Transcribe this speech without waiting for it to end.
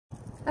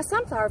A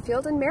sunflower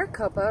field in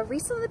Maricopa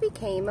recently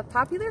became a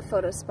popular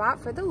photo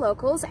spot for the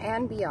locals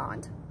and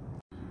beyond.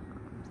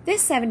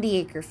 This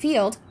 70-acre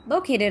field,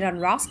 located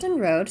on Ralston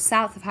Road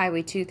south of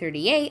Highway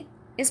 238,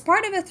 is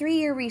part of a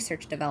 3-year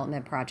research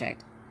development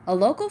project a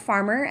local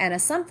farmer and a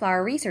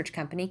sunflower research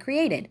company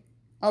created,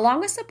 along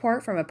with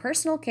support from a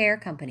personal care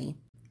company.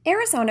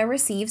 Arizona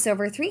receives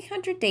over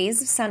 300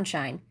 days of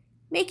sunshine,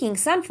 making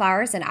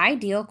sunflowers an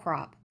ideal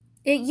crop.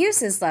 It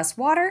uses less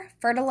water,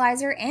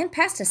 fertilizer, and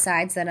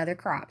pesticides than other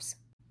crops.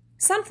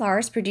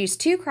 Sunflowers produce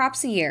 2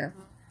 crops a year.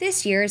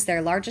 This year is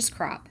their largest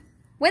crop.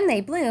 When they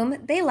bloom,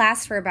 they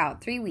last for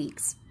about 3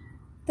 weeks.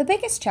 The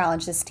biggest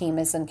challenge this team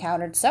has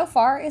encountered so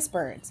far is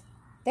birds.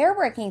 They're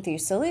working through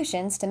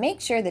solutions to make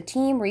sure the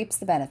team reaps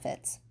the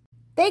benefits.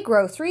 They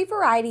grow 3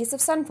 varieties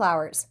of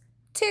sunflowers.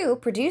 2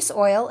 produce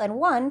oil and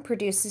 1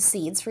 produces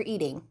seeds for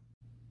eating.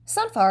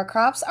 Sunflower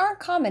crops aren't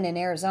common in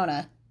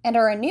Arizona and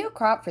are a new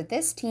crop for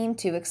this team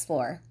to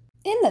explore.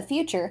 In the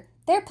future,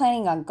 they're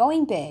planning on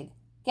going big,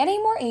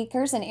 getting more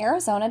acres in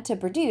Arizona to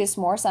produce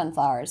more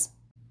sunflowers.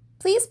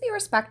 Please be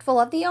respectful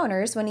of the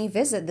owners when you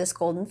visit this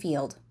golden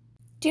field.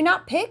 Do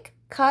not pick,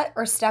 cut,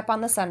 or step on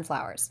the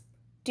sunflowers.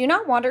 Do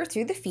not wander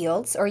through the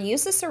fields or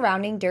use the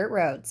surrounding dirt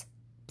roads.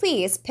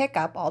 Please pick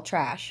up all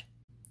trash.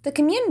 The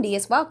community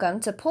is welcome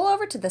to pull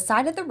over to the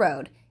side of the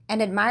road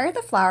and admire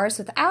the flowers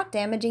without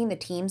damaging the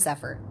team's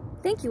effort.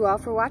 Thank you all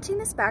for watching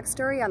this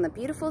backstory on the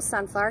beautiful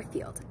sunflower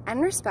field and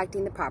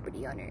respecting the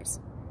property owners.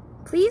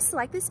 Please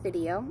like this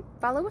video,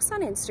 follow us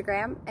on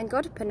Instagram, and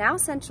go to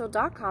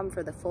PinalCentral.com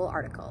for the full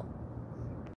article.